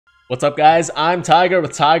What's up guys, I'm Tiger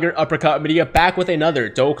with Tiger Uppercut Media, back with another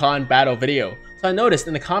Dokkan battle video. So I noticed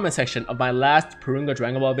in the comment section of my last Porunga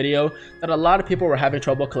Dragon Ball video that a lot of people were having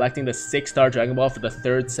trouble collecting the 6-star Dragon Ball for the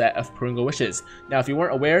third set of Porunga wishes. Now if you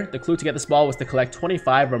weren't aware, the clue to get this ball was to collect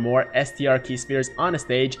 25 or more STR key spheres on a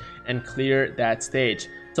stage and clear that stage.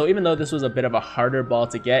 So even though this was a bit of a harder ball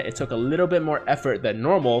to get, it took a little bit more effort than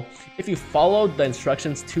normal. If you followed the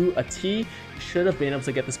instructions to a T, you should have been able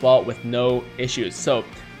to get this ball with no issues. So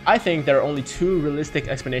I think there are only two realistic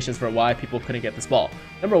explanations for why people couldn't get this ball.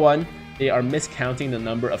 Number one, they are miscounting the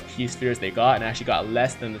number of key spheres they got and actually got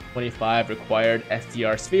less than the 25 required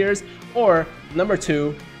SDR spheres. Or number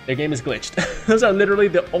two, their game is glitched. Those are literally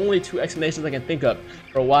the only two explanations I can think of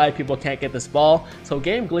for why people can't get this ball. So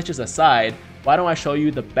game glitches aside, why don't I show you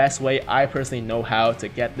the best way I personally know how to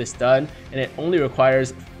get this done, and it only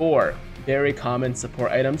requires 4 very common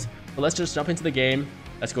support items. So let's just jump into the game.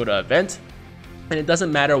 Let's go to event. And it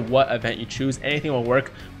doesn't matter what event you choose, anything will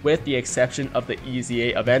work with the exception of the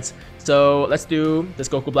EZA events. So let's do this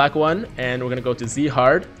Goku Black one, and we're gonna go to Z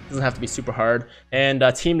hard. Doesn't have to be super hard, and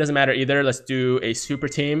team doesn't matter either. Let's do a super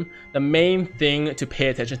team. The main thing to pay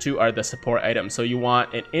attention to are the support items. So you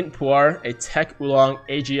want an Int Puar, a Tech Oolong,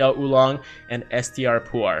 AGL Oolong, and STR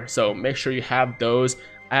Puar. So make sure you have those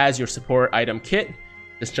as your support item kit.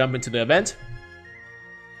 Just jump into the event,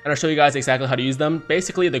 and I'll show you guys exactly how to use them.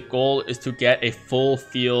 Basically, the goal is to get a full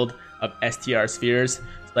field of STR spheres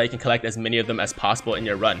so that you can collect as many of them as possible in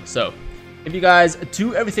your run. So if you guys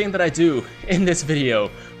do everything that I do in this video,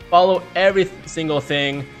 follow every single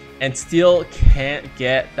thing, and still can't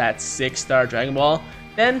get that 6-star Dragon Ball,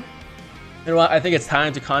 then you know what, I think it's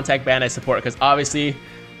time to contact Bandai support, because obviously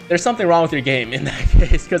there's something wrong with your game in that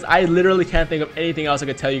case, because I literally can't think of anything else I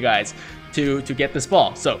could tell you guys to get this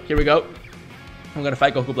ball. So here we go. I'm gonna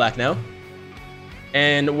fight Goku Black now,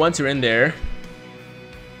 and once you're in there,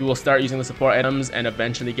 you will start using the support items and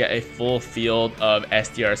eventually get a full field of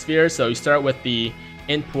SDR spheres. So you start with the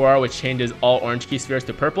Int Puar, which changes all orange key spheres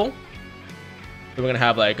to purple. So we're gonna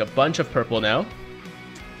have like a bunch of purple now,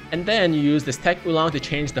 and then you use this Tech Oolong to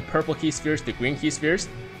change the purple key spheres to green key spheres.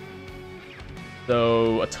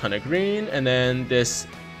 So a ton of green, and then this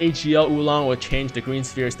AGL Oolong will change the green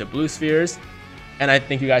spheres to blue spheres. And I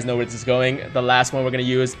think you guys know where this is going. The last one we're going to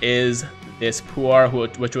use is this Puar,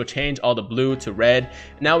 which will change all the blue to red.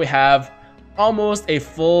 Now we have almost a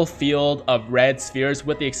full field of red spheres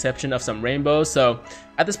with the exception of some rainbows. So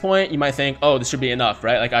at this point, you might think, oh, this should be enough,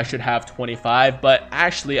 right? Like I should have 25. But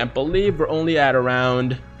actually, I believe we're only at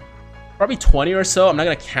around probably 20 or so. I'm not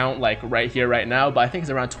going to count like right here, right now, but I think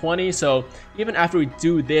it's around 20. So even after we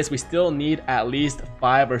do this, we still need at least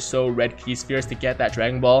 5 or so red key spheres to get that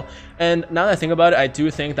Dragon Ball. And now that I think about it, I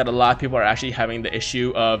do think that a lot of people are actually having the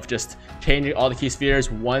issue of just changing all the key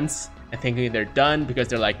spheres once and thinking they're done, because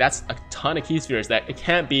they're like, that's a ton of key spheres, that it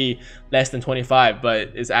can't be less than 25,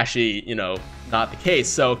 but it's actually, you know, not the case.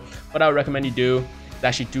 So what I would recommend you do is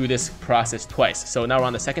actually do this process twice. So now we're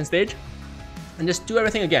on the second stage, and just do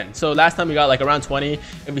everything again. So last time we got like around 20.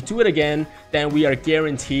 If we do it again, then we are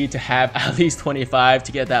guaranteed to have at least 25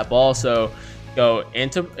 to get that ball. So go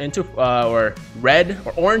into or red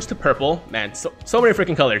or orange to purple. Man, so many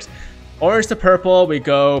freaking colors. Orange to purple, we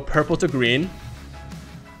go purple to green,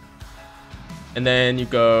 and then you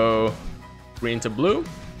go green to blue,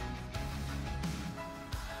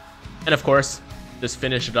 and of course just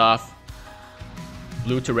finish it off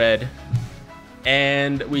blue to red.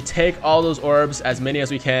 And we take all those orbs, as many as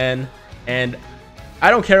we can, and I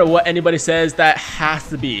don't care what anybody says, that has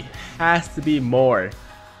to be more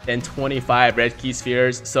than 25 red key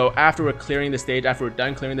spheres. So after we're clearing the stage, after we're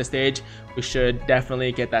done clearing the stage, we should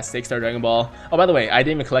definitely get that 6-star Dragon Ball. Oh, by the way, I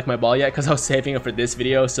didn't even collect my ball yet because I was saving it for this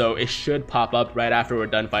video, so it should pop up right after we're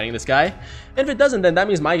done fighting this guy. And if it doesn't, then that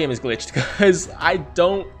means my game is glitched, because I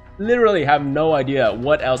don't literally have no idea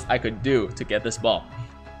what else I could do to get this ball.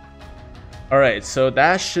 Alright, so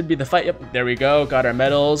that should be the fight. Yep, there we go. Got our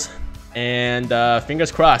medals. And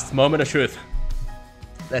fingers crossed. Moment of truth.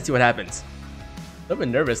 Let's see what happens. I'm a bit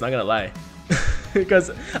nervous, not gonna lie.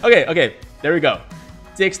 Because, okay, there we go.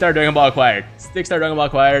 6-star Dragon Ball acquired. 6-star Dragon Ball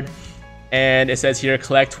acquired. And it says here,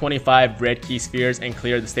 collect 25 red key spheres and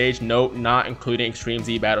clear the stage. Nope, not including Extreme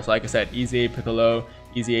Z battles. Like I said, EZA Piccolo,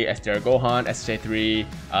 EZA SDR Gohan,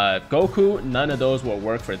 SSJ3, Goku. None of those will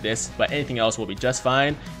work for this, but anything else will be just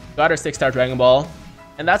fine. Got our 6-star Dragon Ball,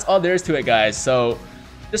 and that's all there is to it, guys. So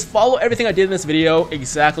just follow everything I did in this video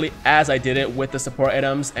exactly as I did it with the support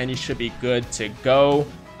items, and you should be good to go.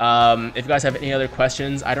 If you guys have any other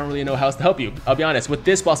questions, I don't really know how else to help you. I'll be honest, with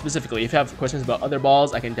this ball specifically. If you have questions about other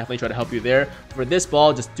balls, I can definitely try to help you there. For this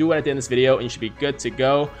ball, just do what I did in this video and you should be good to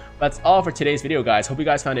go. That's all for today's video, guys. Hope you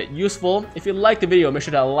guys found it useful. If you liked the video, make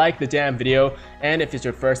sure to like the damn video. And if it's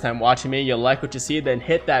your first time watching me, you like what you see, then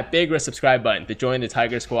hit that big red subscribe button to join the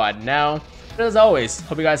Tiger Squad now. But as always,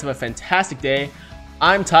 hope you guys have a fantastic day.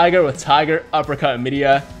 I'm Tiger with Tiger Uppercut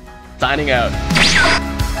Media, signing out.